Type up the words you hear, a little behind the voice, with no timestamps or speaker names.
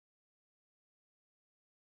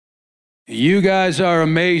You guys are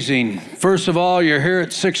amazing. First of all, you're here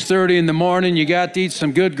at 6:30 in the morning. You got to eat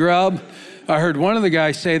some good grub. I heard one of the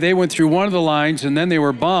guys say they went through one of the lines and then they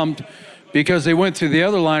were bummed because they went through the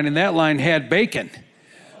other line and that line had bacon.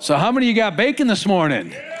 So how many of you got bacon this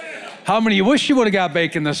morning? How many of you wish you would have got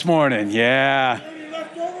bacon this morning? Yeah.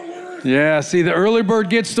 Yeah, see, the early bird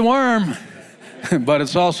gets the worm. But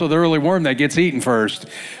it's also the early worm that gets eaten first.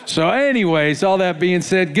 So anyways, all that being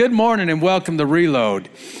said, good morning and welcome to Reload.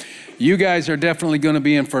 You guys are definitely going to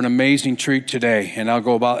be in for an amazing treat today, and I'll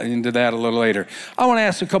go into that a little later. I want to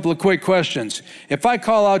ask a couple of quick questions. If I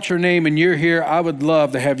call out your name and you're here, I would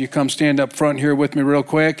love to have you come stand up front here with me real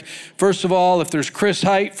quick. First of all, if there's Chris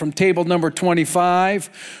Height from table number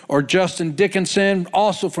 25, or Justin Dickinson,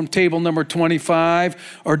 also from table number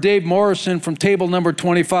 25, or Dave Morrison from table number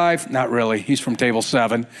 25, not really, he's from table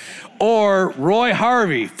 7, or Roy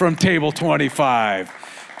Harvey from table 25.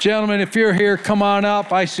 Gentlemen, if you're here, come on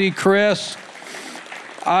up. I see Chris.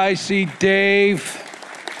 I see Dave.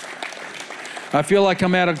 I feel like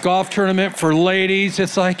I'm at a golf tournament for ladies.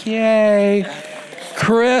 It's like, yay.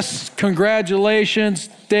 Chris, congratulations.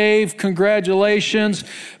 Dave, congratulations.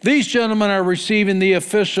 These gentlemen are receiving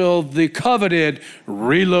the coveted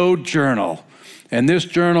Reload Journal. And this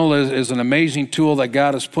journal is an amazing tool that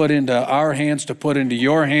God has put into our hands to put into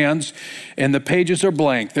your hands. And the pages are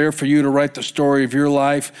blank. They're for you to write the story of your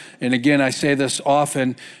life. And again, I say this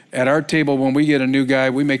often. At our table, when we get a new guy,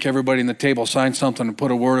 we make everybody in the table sign something and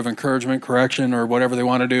put a word of encouragement, correction, or whatever they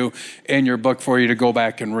want to do in your book for you to go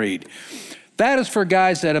back and read. That is for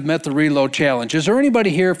guys that have met the Reload Challenge. Is there anybody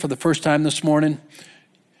here for the first time this morning?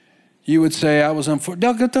 You would say, I was on...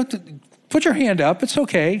 Put your hand up. It's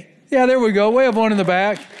okay. Yeah, there we go. We have one in the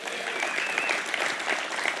back.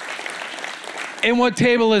 And what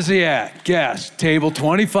table is he at? Guess. Table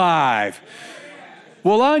 25.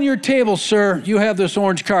 Well, on your table, sir, you have this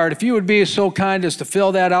orange card. If you would be so kind as to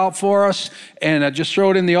fill that out for us and just throw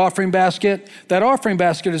it in the offering basket. That offering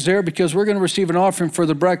basket is there because we're going to receive an offering for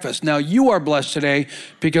the breakfast. Now, you are blessed today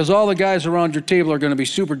because all the guys around your table are going to be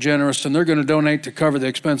super generous and they're going to donate to cover the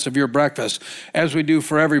expense of your breakfast, as we do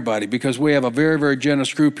for everybody, because we have a very, very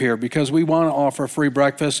generous group here because we want to offer free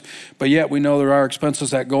breakfast, but yet we know there are expenses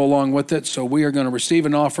that go along with it. So we are going to receive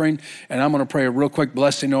an offering, and I'm going to pray a real quick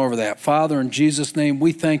blessing over that. Father, in Jesus' name,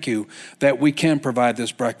 we thank you that we can provide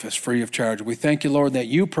this breakfast free of charge. We thank you, Lord, that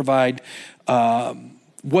you provide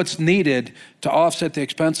what's needed to offset the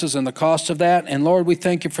expenses and the cost of that. And Lord, we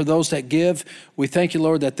thank you for those that give. We thank you,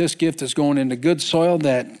 Lord, that this gift is going into good soil,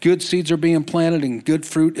 that good seeds are being planted and good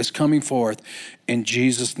fruit is coming forth. In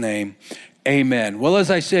Jesus' name, amen. Well,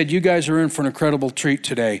 as I said, you guys are in for an incredible treat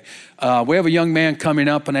today. We have a young man coming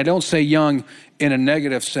up, and I don't say young in a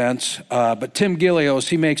negative sense, but Tim Gilleo, as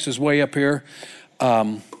he makes his way up here,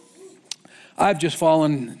 I've just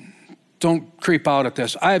fallen, don't creep out at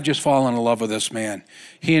this, I have just fallen in love with this man.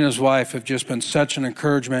 He and his wife have just been such an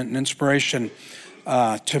encouragement and inspiration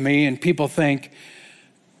to me, and people think,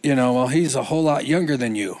 you know, well, he's a whole lot younger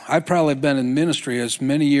than you. I've probably been in ministry as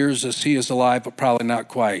many years as he is alive, but probably not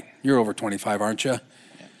quite. You're over 25, aren't you?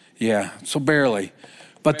 Yeah, so barely.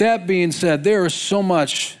 But that being said, there is so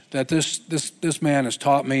much that this man has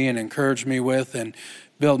taught me and encouraged me with and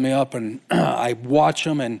built me up, and I watch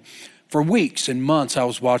him, and for weeks and months I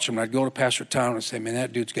was watching him. I'd go to Pastor Tom and say, man,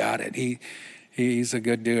 that dude's got it. He's a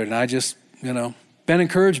good dude, and I just, been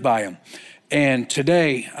encouraged by him. And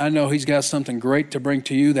today, I know he's got something great to bring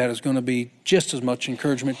to you that is going to be just as much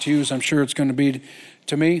encouragement to you as I'm sure it's going to be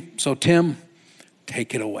to me. So, Tim,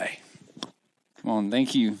 take it away. Come on,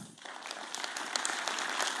 thank you.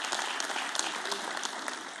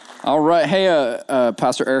 All right. Hey,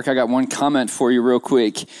 Pastor Eric, I got one comment for you real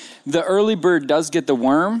quick. The early bird does get the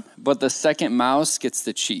worm, but the second mouse gets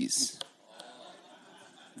the cheese.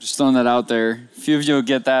 Just throwing that out there. A few of you will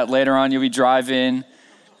get that later on. You'll be driving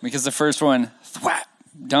because the first one, thwap,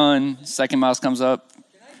 done. Second mouse comes up.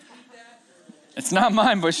 It's not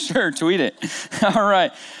mine, but sure, tweet it. All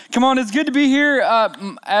right. Come on, it's good to be here.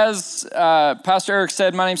 As Pastor Eric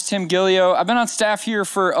said, my name's Tim Gilleo. I've been on staff here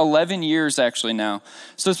for 11 years actually now.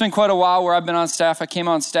 So it's been quite a while where I've been on staff. I came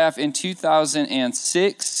on staff in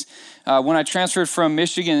 2006. When I transferred from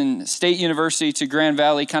Michigan State University to Grand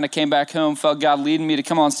Valley, kind of came back home, felt God leading me to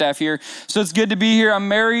come on staff here. So it's good to be here. I'm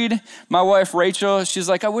married. My wife, Rachel, she's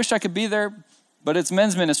like, I wish I could be there, but it's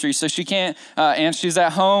men's ministry, so she can't. And she's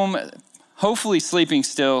at home, hopefully sleeping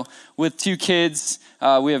still with 2 kids.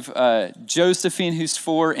 We have Josephine, who's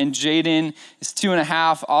 4, and Jaden is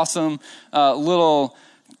 2.5. Awesome little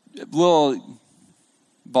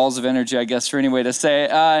balls of energy, I guess, for any way to say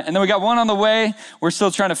it. And then we got one on the way. We're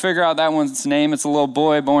still trying to figure out that one's name. It's a little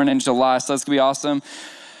boy born in July, so that's going to be awesome.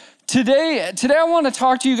 Today I want to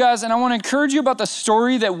talk to you guys, and I want to encourage you about the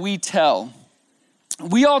story that we tell.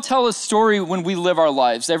 We all tell a story when we live our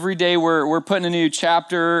lives. Every day we're putting a new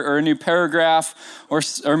chapter or a new paragraph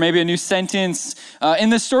or maybe a new sentence.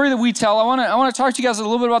 In the story that we tell, I want to talk to you guys a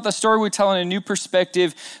little bit about the story we tell in a new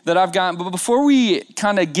perspective that I've gotten. But before we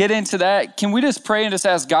kind of get into that, can we just pray and just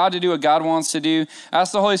ask God to do what God wants to do?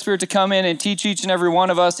 Ask the Holy Spirit to come in and teach each and every one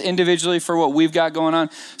of us individually for what we've got going on.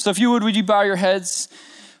 So if you would you bow your heads?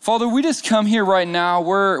 Father, we just come here right now.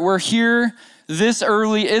 We're here this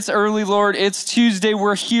early. It's early, Lord. It's Tuesday.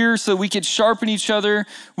 We're here so we could sharpen each other.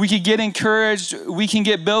 We could get encouraged. We can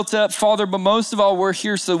get built up, Father. But most of all, we're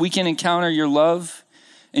here so we can encounter your love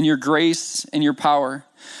and your grace and your power.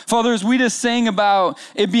 Father, as we just sang about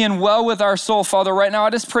it being well with our soul, Father, right now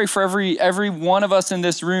I just pray for every one of us in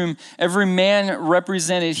this room, every man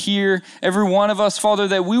represented here, every one of us, Father,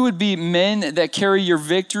 that we would be men that carry your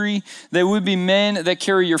victory, that we would be men that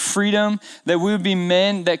carry your freedom, that we would be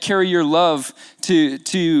men that carry your love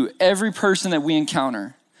to every person that we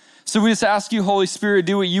encounter. So we just ask you, Holy Spirit,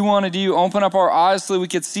 do what you want to do. Open up our eyes so that we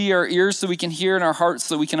can see, our ears so we can hear, and our hearts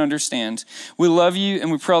so that we can understand. We love you,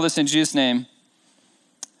 and we pray all this in Jesus' name.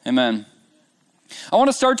 Amen. I want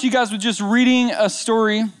to start to you guys with just reading a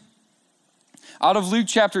story out of Luke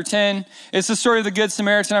chapter 10. It's the story of the Good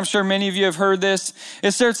Samaritan. I'm sure many of you have heard this.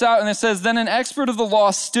 It starts out and it says, "Then an expert of the law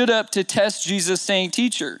stood up to test Jesus, saying,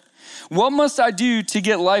 'Teacher, what must I do to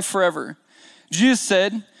get life forever?' Jesus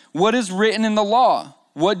said, 'What is written in the law?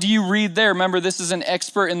 What do you read there?'" Remember, this is an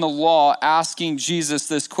expert in the law asking Jesus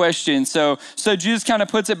this question. So Jesus kind of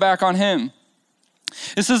puts it back on him.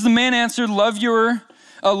 It says, "The man answered, love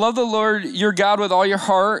the Lord your God with all your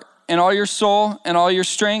heart and all your soul and all your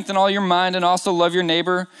strength and all your mind, and also love your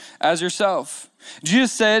neighbor as yourself."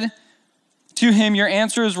 Jesus said to him, "Your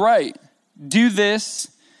answer is right. Do this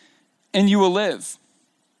and you will live."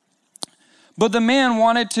 But the man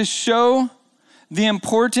wanted to show the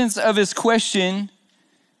importance of his question.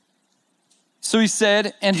 So he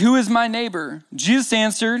said, "And who is my neighbor?" Jesus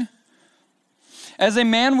answered, "As a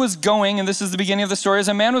man was going," and this is the beginning of the story, "as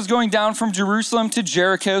a man was going down from Jerusalem to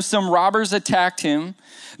Jericho, some robbers attacked him.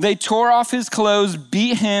 They tore off his clothes,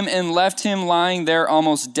 beat him, and left him lying there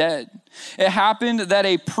almost dead. It happened that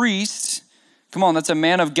a priest," come on, that's a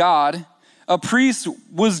man of God, "a priest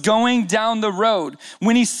was going down the road.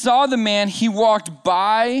 When he saw the man, he walked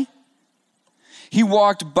by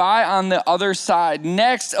on the other side.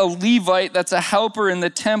 Next, a Levite," that's a helper in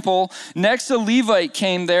the temple, "next a Levite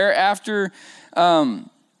came there. After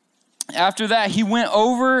that, he went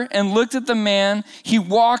over and looked at the man. He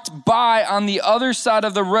walked by on the other side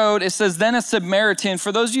of the road." It says, "Then a Samaritan."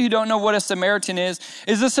 For those of you who don't know what a Samaritan is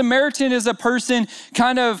a Samaritan is a person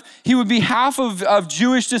he would be half of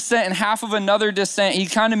Jewish descent and half of another descent. He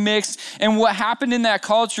kind of mixed. And what happened in that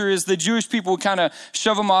culture is the Jewish people would kind of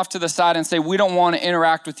shove him off to the side and say, "We don't want to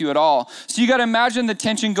interact with you at all." So you got to imagine the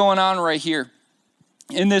tension going on right here.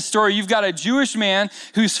 In this story, you've got a Jewish man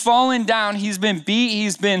who's fallen down. He's been beat.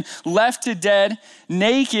 He's been left to dead,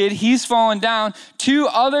 naked. He's fallen down. Two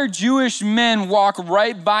other Jewish men walk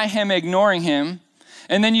right by him, ignoring him.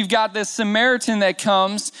 And then you've got this Samaritan that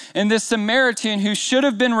comes, and this Samaritan who should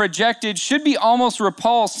have been rejected should be almost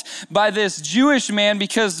repulsed by this Jewish man,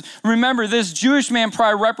 because remember, this Jewish man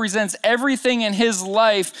probably represents everything in his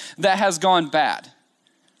life that has gone bad.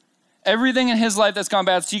 Everything in his life that's gone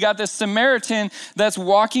bad. So you got this Samaritan that's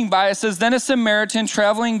walking by. It says, "Then a Samaritan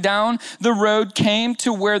traveling down the road came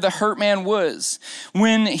to where the hurt man was.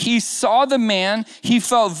 When he saw the man, he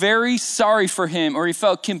felt very sorry for him," or he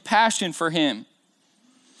felt compassion for him.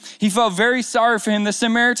 He felt very sorry for him. The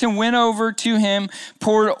Samaritan went over to him,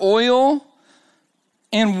 poured oil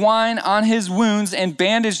and wine on his wounds and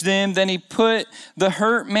bandaged them. Then he put the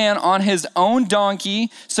hurt man on his own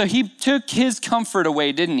donkey. So he took his comfort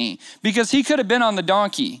away, didn't he? Because he could have been on the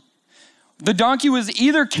donkey. The donkey was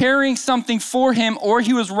either carrying something for him or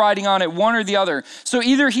he was riding on it, one or the other. So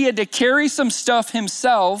either he had to carry some stuff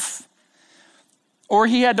himself or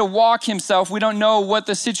he had to walk himself. We don't know what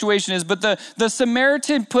the situation is, but the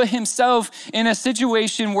Samaritan put himself in a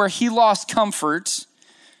situation where he lost comfort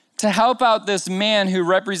to help out this man who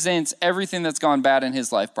represents everything that's gone bad in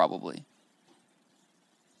his life, probably.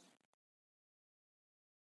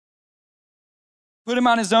 put him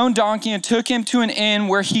on his own donkey and took him to an inn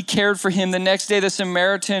where he cared for him. The next day, the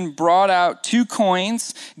Samaritan brought out 2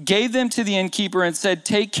 coins, gave them to the innkeeper and said,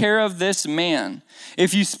 take care of this man.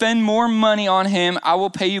 If you spend more money on him, I will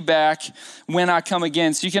pay you back when I come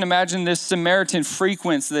again. So you can imagine this Samaritan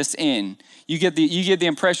frequents this inn. You get the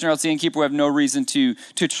impression, or else the innkeeper would have no reason to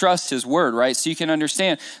trust his word, right? So you can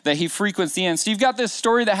understand that he frequents the inn. So you've got this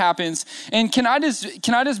story that happens. And can I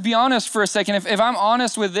just be honest for a second? If I'm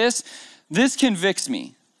honest with this convicts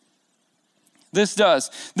me. This does.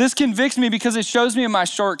 This convicts me because it shows me my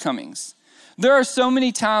shortcomings. There are so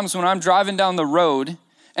many times when I'm driving down the road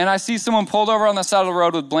and I see someone pulled over on the side of the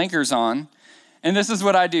road with blinkers on, and this is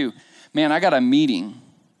what I do. Man, I got a meeting.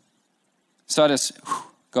 So I just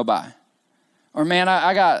go by. Or man,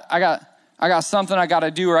 I got something I got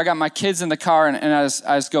to do, or I got my kids in the car and I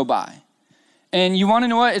just go by. And you want to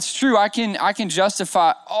know what? It's true. I can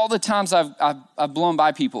justify all the times I've blown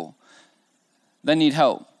by people that need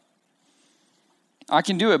help. I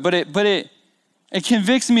can do it, but it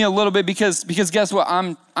convicts me a little bit because guess what?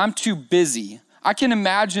 I'm too busy. I can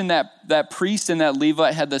imagine that priest and that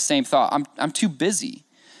Levite had the same thought. I'm too busy.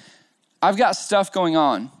 I've got stuff going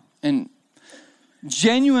on, and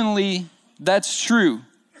genuinely, that's true.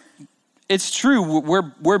 It's true.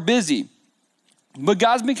 We're busy. But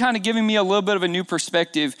God's been kind of giving me a little bit of a new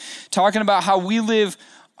perspective, talking about how we live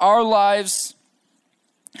our lives,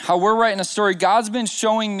 how we're writing a story. God's been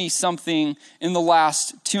showing me something in the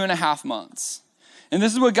last 2.5 months. And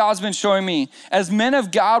this is what God's been showing me. As men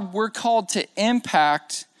of God, we're called to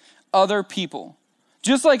impact other people.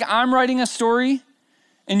 Just like I'm writing a story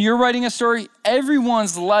and you're writing a story,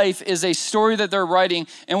 everyone's life is a story that they're writing.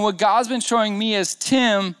 And what God's been showing me is,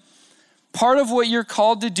 Tim, part of what you're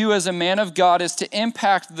called to do as a man of God is to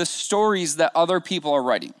impact the stories that other people are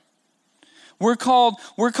writing. We're called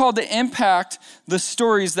to impact the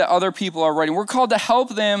stories that other people are writing. We're called to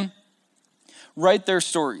help them write their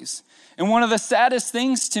stories. And one of the saddest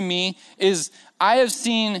things to me is I have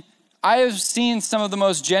seen some of the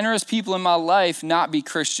most generous people in my life not be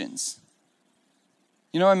Christians.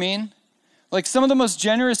 You know what I mean? Like, some of the most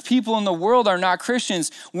generous people in the world are not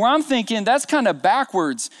Christians, where I'm thinking that's kind of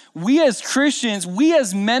backwards. We as Christians, we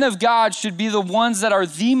as men of God should be the ones that are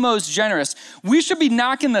the most generous. We should be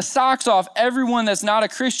knocking the socks off everyone that's not a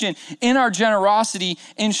Christian in our generosity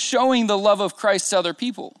and showing the love of Christ to other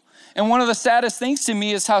people. And one of the saddest things to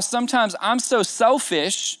me is how sometimes I'm so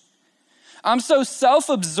selfish, I'm so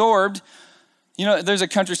self-absorbed. You know, there's a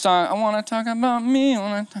country song, I want to talk about me,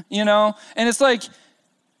 and it's like,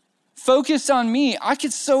 focused on me. I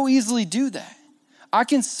could so easily do that. I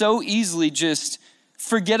can so easily just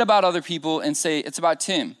forget about other people and say, it's about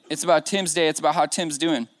Tim. It's about Tim's day. It's about how Tim's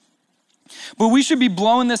doing. But we should be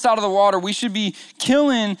blowing this out of the water. We should be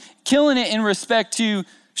killing it in respect to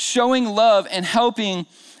showing love and helping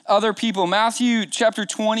other people. Matthew chapter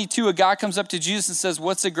 22, a guy comes up to Jesus and says,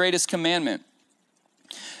 what's the greatest commandment?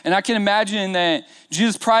 And I can imagine that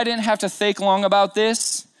Jesus probably didn't have to think long about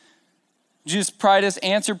this. Jesus probably just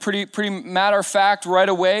answered pretty matter of fact right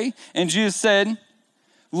away. And Jesus said,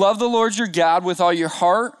 love the Lord your God with all your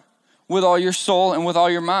heart, with all your soul, and with all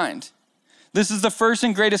your mind. This is the first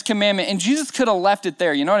and greatest commandment. And Jesus could have left it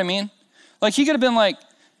there. You know what I mean? Like, he could have been like,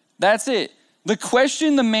 that's it. The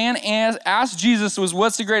question the man asked Jesus was,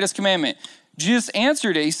 what's the greatest commandment? Jesus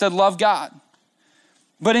answered it. He said, love God.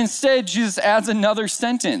 But instead, Jesus adds another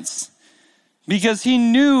sentence, because he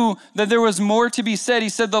knew that there was more to be said. He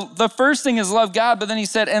said the first thing is love God, but then he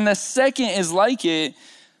said, and the second is like it,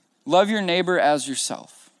 love your neighbor as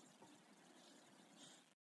yourself.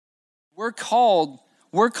 We're called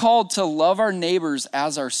to love our neighbors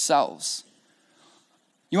as ourselves.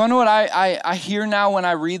 You want to know what I hear now when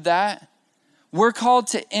I read that? We're called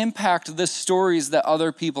to impact the stories that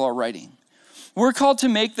other people are writing. We're called to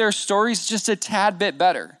make their stories just a tad bit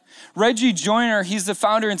better. Reggie Joyner, he's the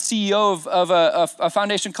founder and CEO of a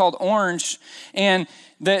foundation called Orange, and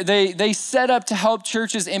they set up to help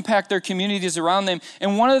churches impact their communities around them.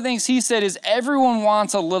 And one of the things he said is everyone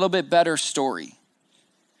wants a little bit better story.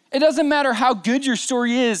 It doesn't matter how good your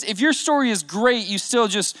story is. If your story is great,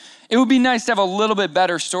 it would be nice to have a little bit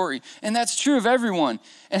better story. And that's true of everyone.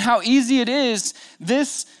 And how easy it is,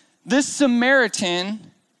 this Samaritan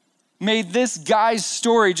made this guy's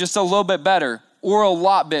story just a little bit better. Or a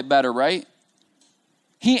lot bit better, right?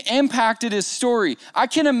 He impacted his story. I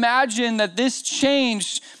can imagine that this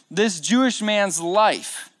changed this Jewish man's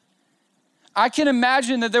life. I can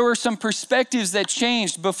imagine that there were some perspectives that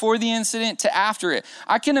changed before the incident to after it.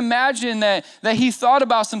 I can imagine that he thought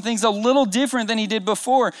about some things a little different than he did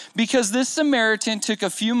before, because this Samaritan took a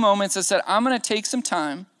few moments and said, I'm going to take some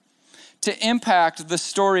time to impact the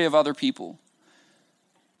story of other people.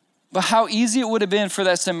 But how easy it would have been for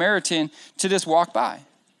that Samaritan to just walk by,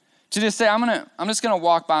 to just say, I'm just gonna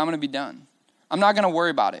walk by, I'm gonna be done. I'm not gonna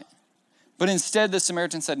worry about it. But instead, the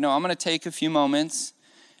Samaritan said, no, I'm gonna take a few moments.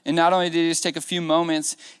 And not only did he just take a few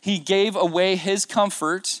moments, he gave away his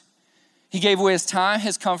comfort. He gave away his time,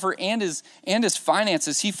 his comfort, and his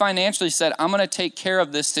finances. He financially said, I'm gonna take care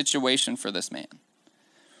of this situation for this man.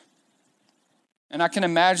 And I can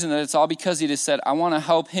imagine that it's all because he just said, I wanna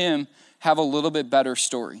help him have a little bit better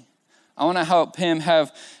story. I wanna help him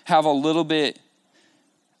have a little bit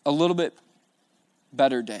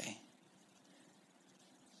better day.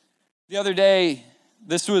 The other day,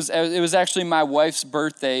 it was actually my wife's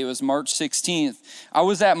birthday. It was March 16th. I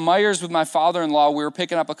was at Meijer's with my father-in-law. We were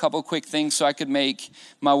picking up a couple quick things so I could make,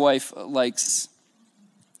 my wife likes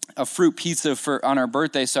a fruit pizza on our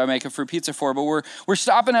birthday, so I make a fruit pizza for her. But we're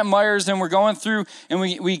stopping at Meijer's and we're going through, and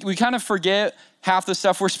we kind of forget half the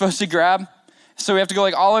stuff we're supposed to grab. So we have to go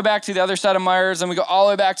like all the way back to the other side of Meijer's, and we go all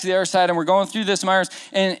the way back to the other side, and we're going through this Meijer's.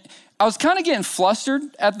 And I was kind of getting flustered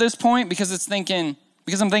at this point because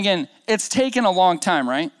I'm thinking, it's taken a long time,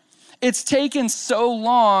 right? It's taken so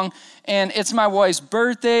long, and it's my wife's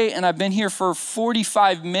birthday, and I've been here for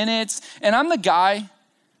 45 minutes, and I'm the guy.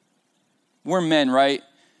 We're men, right?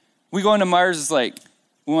 We go into Meijer's, it's like,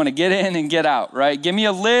 we want to get in and get out, right? Give me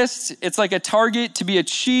a list. It's like a target to be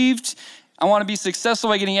achieved. I want to be successful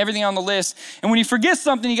by getting everything on the list. And when you forget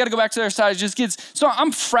something, you got to go back to the other side. It just gets, so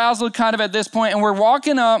I'm frazzled kind of at this point, and we're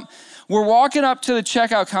walking up to the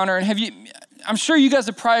checkout counter, and I'm sure you guys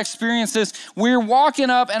have probably experienced this. We're walking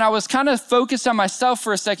up, and I was kind of focused on myself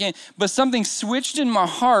for a second, but something switched in my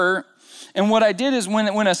heart. And what I did is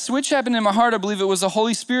when a switch happened in my heart, I believe it was the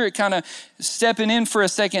Holy Spirit kind of stepping in for a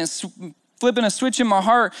second, flipping a switch in my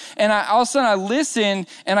heart. And all of a sudden I listened,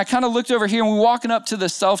 and I kind of looked over here, and we're walking up to the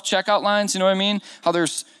self-checkout lines. You know what I mean? How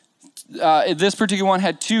there's this particular one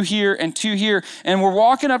had 2 here and 2 here, and we're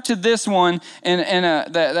walking up to this one, and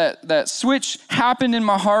that switch happened in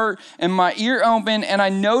my heart, and my ear opened, and I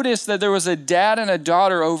noticed that there was a dad and a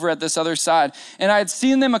daughter over at this other side, and I had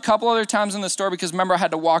seen them a couple other times in the store because remember I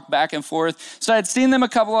had to walk back and forth, so I had seen them a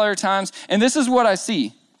couple other times, and this is what I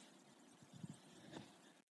see.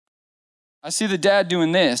 I see the dad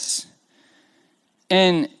doing this.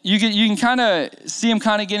 And you can kind of see him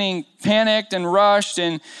kind of getting panicked and rushed,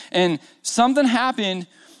 and something happened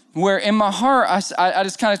where in my heart I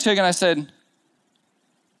just kind of took and I said,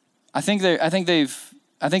 I think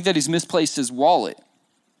that he's misplaced his wallet.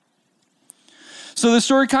 So the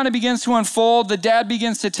story kind of begins to unfold. The dad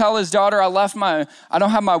begins to tell his daughter, I don't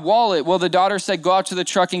have my wallet. Well, the daughter said, go out to the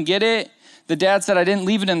truck and get it. The dad said, I didn't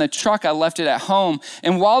leave it in the truck. I left it at home.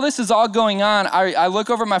 And while this is all going on, I look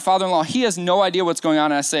over at my father-in-law. He has no idea what's going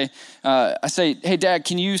on. And I say, hey, Dad,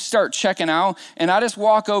 can you start checking out? And I just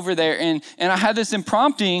walk over there. And I had this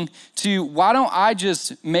prompting to, why don't I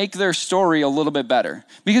just make their story a little bit better?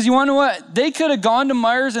 Because you want to know what? They could have gone to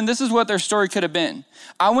Meijer's, and this is what their story could have been.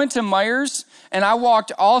 I went to Meijer's, and I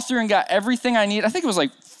walked all through and got everything I need. I think it was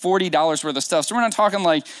like $40 worth of stuff. So we're not talking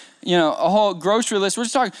like, a whole grocery list. We're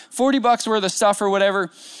just talking $40 worth of stuff or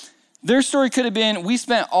whatever. Their story could have been, we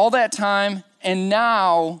spent all that time, and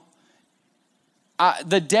now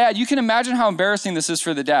the dad, you can imagine how embarrassing this is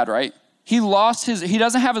for the dad, right? He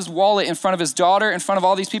doesn't have his wallet in front of his daughter, in front of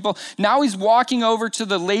all these people. Now he's walking over to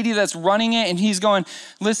the lady that's running it, and he's going,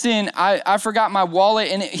 listen, I forgot my wallet.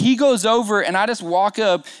 And he goes over, and I just walk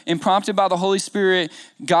up and prompted by the Holy Spirit,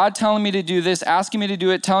 God telling me to do this, asking me to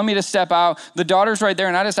do it, telling me to step out. The daughter's right there,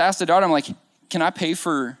 and I just asked the daughter, I'm like, can I pay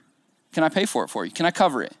for it for you? Can I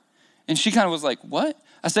cover it? And she kind of was like, what?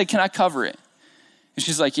 I said, can I cover it? And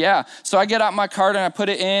she's like, yeah. So I get out my card and I put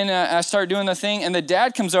it in, and I start doing the thing, and the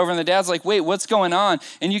dad comes over, and the dad's like, wait, what's going on?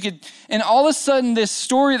 And all of a sudden, this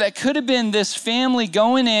story that could have been this family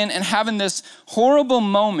going in and having this horrible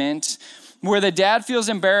moment where the dad feels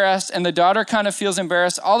embarrassed and the daughter kind of feels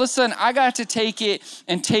embarrassed, all of a sudden I got to take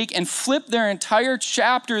and flip their entire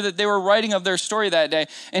chapter that they were writing of their story that day.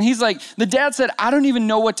 And he's like, the dad said, I don't even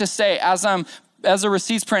know what to say as the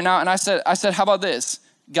receipts print out. And I said, how about this?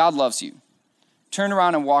 God loves you. Turned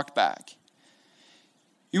around and walked back.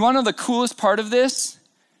 You want to know the coolest part of this?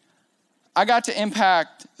 I got to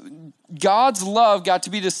impact, God's love got to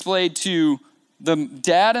be displayed to the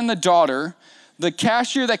dad and the daughter, the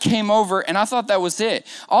cashier that came over, and I thought that was it.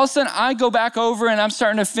 All of a sudden, I go back over and I'm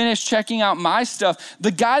starting to finish checking out my stuff.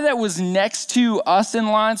 The guy that was next to us in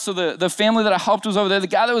line, so the family that I helped was over there, the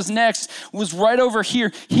guy that was next was right over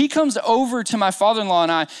here. He comes over to my father-in-law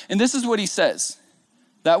and I, and this is what he says.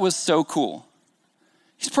 That was so cool.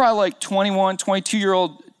 He's probably like 21,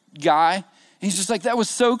 22-year-old guy. And he's just like, that was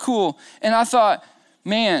so cool. And I thought,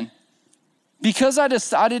 man, Because I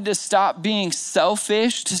decided to stop being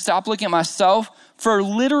selfish, to stop looking at myself for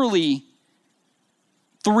literally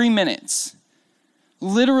 3 minutes,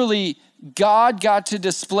 literally God got to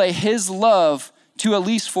display his love to at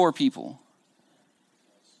least 4 people.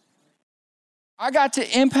 I got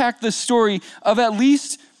to impact the story of at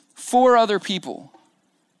least 4 other people.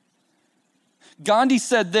 Gandhi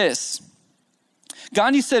said this.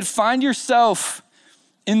 Gandhi said, find yourself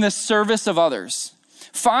in the service of others.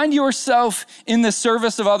 Find yourself in the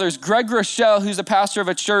service of others. Greg Rochelle, who's a pastor of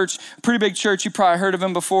a church, a pretty big church, you probably heard of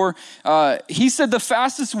him before. He said the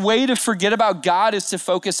fastest way to forget about God is to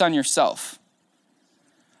focus on yourself.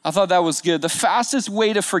 I thought that was good. The fastest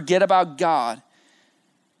way to forget about God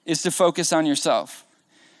is to focus on yourself.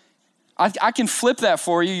 I can flip that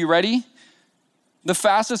for you. You ready? The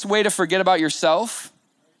fastest way to forget about yourself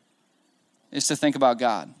is to think about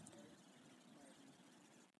God.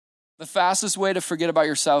 The fastest way to forget about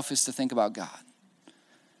yourself is to think about God.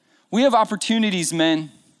 We have opportunities,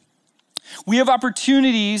 men. We have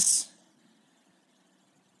opportunities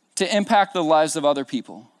to impact the lives of other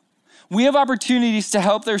people. We have opportunities to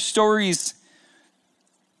help their stories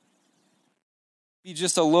be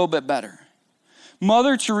just a little bit better.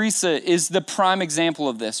 Mother Teresa is the prime example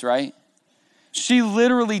of this, right? She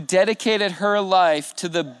literally dedicated her life to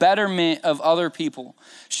the betterment of other people.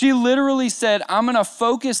 She literally said, I'm going to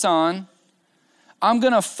focus on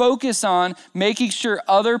making sure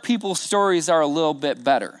other people's stories are a little bit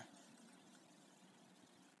better.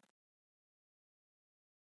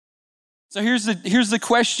 So here's the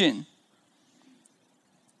question.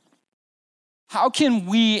 How can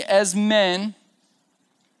we as men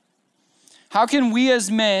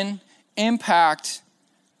impact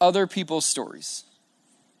other people's stories?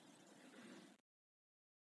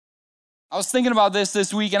 I was thinking about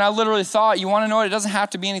this week, and I literally thought, you want to know what? It doesn't have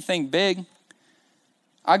to be anything big.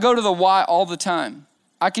 I go to the Y all the time.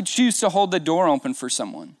 I could choose to hold the door open for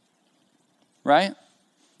someone, right?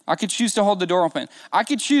 I could choose to hold the door open. I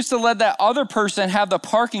could choose to let that other person have the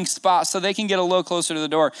parking spot so they can get a little closer to the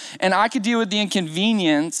door. And I could deal with the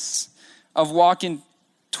inconvenience of walking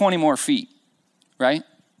 20 more feet, right?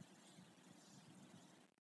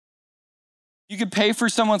 You could pay for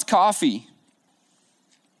someone's coffee.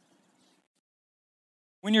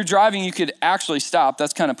 When you're driving, you could actually stop.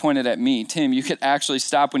 That's kind of pointed at me. Tim, you could actually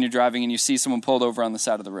stop when you're driving and you see someone pulled over on the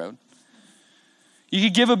side of the road. You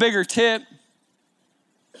could give a bigger tip.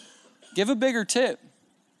 Give a bigger tip.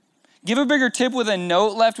 Give a bigger tip with a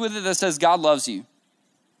note left with it that says, God loves you.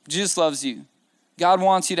 Jesus loves you. God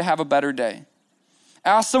wants you to have a better day.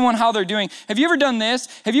 Ask someone how they're doing. Have you ever done this?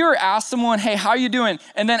 Have you ever asked someone, hey, how are you doing?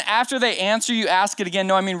 And then after they answer, you ask it again.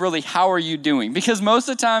 No, I mean, really, how are you doing? Because most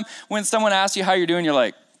of the time when someone asks you how you're doing, you're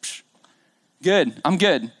like, good, I'm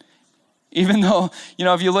good. Even though,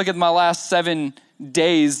 if you look at my last 7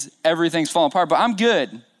 days, everything's falling apart, but I'm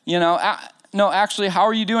good. No, actually, how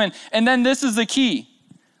are you doing? And then this is the key.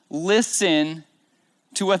 Listen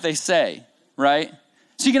to what they say, right?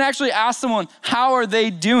 So you can actually ask someone, how are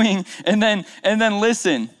they doing? And then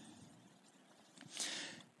listen.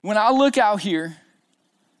 When I look out here,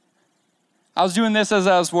 I was doing this as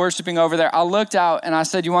I was worshiping over there. I looked out and I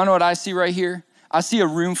said, you want to know what I see right here? I see a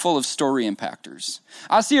room full of story impactors.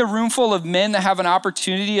 I see a room full of men that have an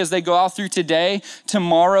opportunity as they go out through today,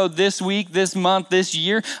 tomorrow, this week, this month, this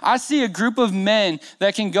year. I see a group of men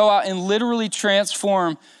that can go out and literally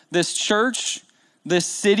transform this church, this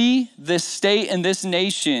city, this state, and this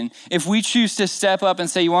nation if we choose to step up and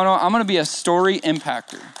say, you want to know, I'm going to be a story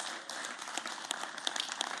impactor.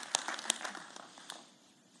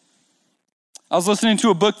 I was listening to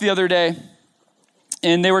a book the other day,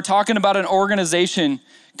 and they were talking about an organization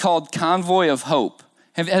called Convoy of Hope.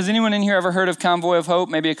 Has anyone in here ever heard of Convoy of Hope?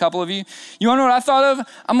 Maybe a couple of you. You want to know what I thought of?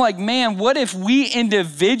 I'm like, man, what if we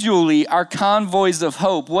individually are convoys of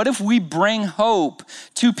hope? What if we bring hope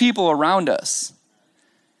to people around us?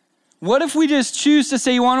 What if we just choose to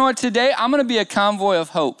say, you want to know what, today I'm going to be a convoy of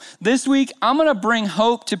hope. This week, I'm going to bring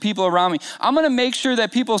hope to people around me. I'm going to make sure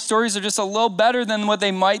that people's stories are just a little better than what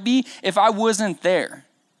they might be if I wasn't there.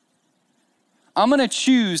 I'm going to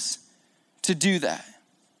choose to do that.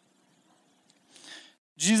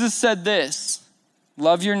 Jesus said this,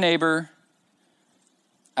 love your neighbor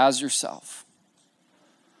as yourself.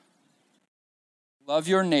 Love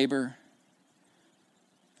your neighbor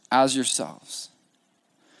as yourselves.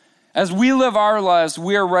 As we live our lives,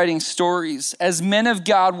 we are writing stories. As men of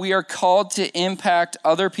God, we are called to impact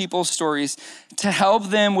other people's stories, to help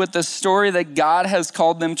them with the story that God has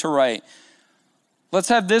called them to write. Let's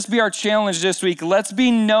have this be our challenge this week. Let's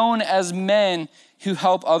be known as men who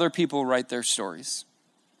help other people write their stories.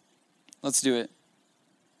 Let's do it.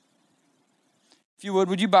 If you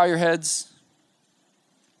would you bow your heads?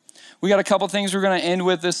 We got a couple things we're going to end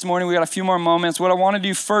with this morning. We got a few more moments. What I want to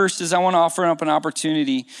do first is I want to offer up an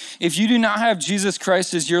opportunity. If you do not have Jesus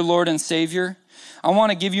Christ as your Lord and Savior, I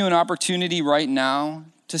want to give you an opportunity right now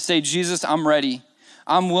to say, Jesus, I'm ready.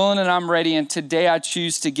 I'm willing and I'm ready, and today I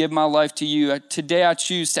choose to give my life to you. Today I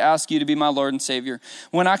choose to ask you to be my Lord and Savior.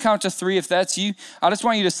 When I count to 3, if that's you, I just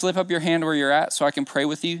want you to slip up your hand where you're at so I can pray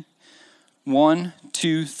with you. 1,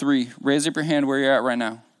 2, 3. Raise up your hand where you're at right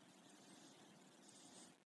now.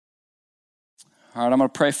 All right, I'm going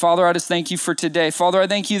to pray. Father, I just thank you for today. Father, I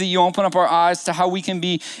thank you that you open up our eyes to how we can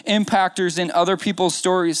be impactors in other people's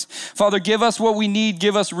stories. Father, give us what we need.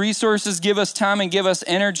 Give us resources, give us time, and give us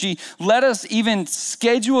energy. Let us even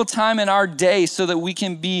schedule time in our day so that we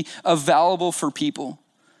can be available for people.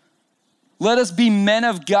 Let us be men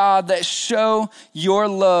of God that show your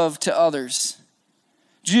love to others.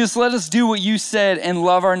 Jesus, let us do what you said and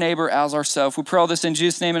love our neighbor as ourselves. We pray all this in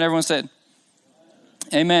Jesus' name, and everyone said,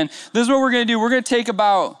 amen. This is what we're going to do. We're going to take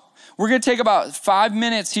about 5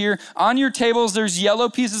 minutes here. On your tables, there's yellow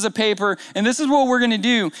pieces of paper, and this is what we're going to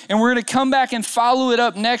do. And we're going to come back and follow it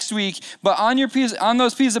up next week. But on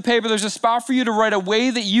those pieces of paper, there's a spot for you to write a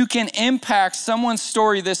way that you can impact someone's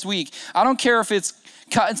story this week. I don't care if it's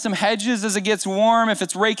cutting some hedges as it gets warm, if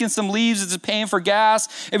it's raking some leaves, if it's paying for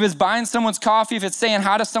gas, if it's buying someone's coffee, if it's saying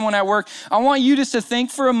hi to someone at work. I want you just to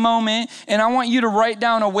think for a moment, and I want you to write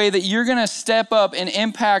down a way that you're going to step up and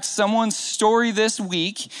impact someone's story this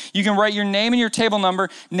week. You can write your name and your table number.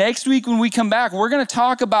 Next week when we come back, we're going to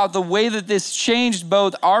talk about the way that this changed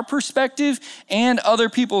both our perspective and other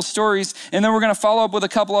people's stories, and then we're going to follow up with a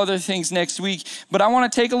couple other things next week. But I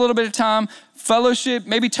want to take a little bit of time, fellowship,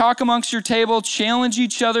 maybe talk amongst your table, challenge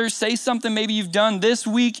each other, say something maybe you've done this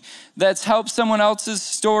week that's helped someone else's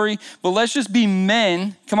story. But let's just be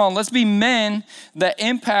men. Come on, let's be men that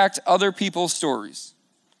impact other people's stories.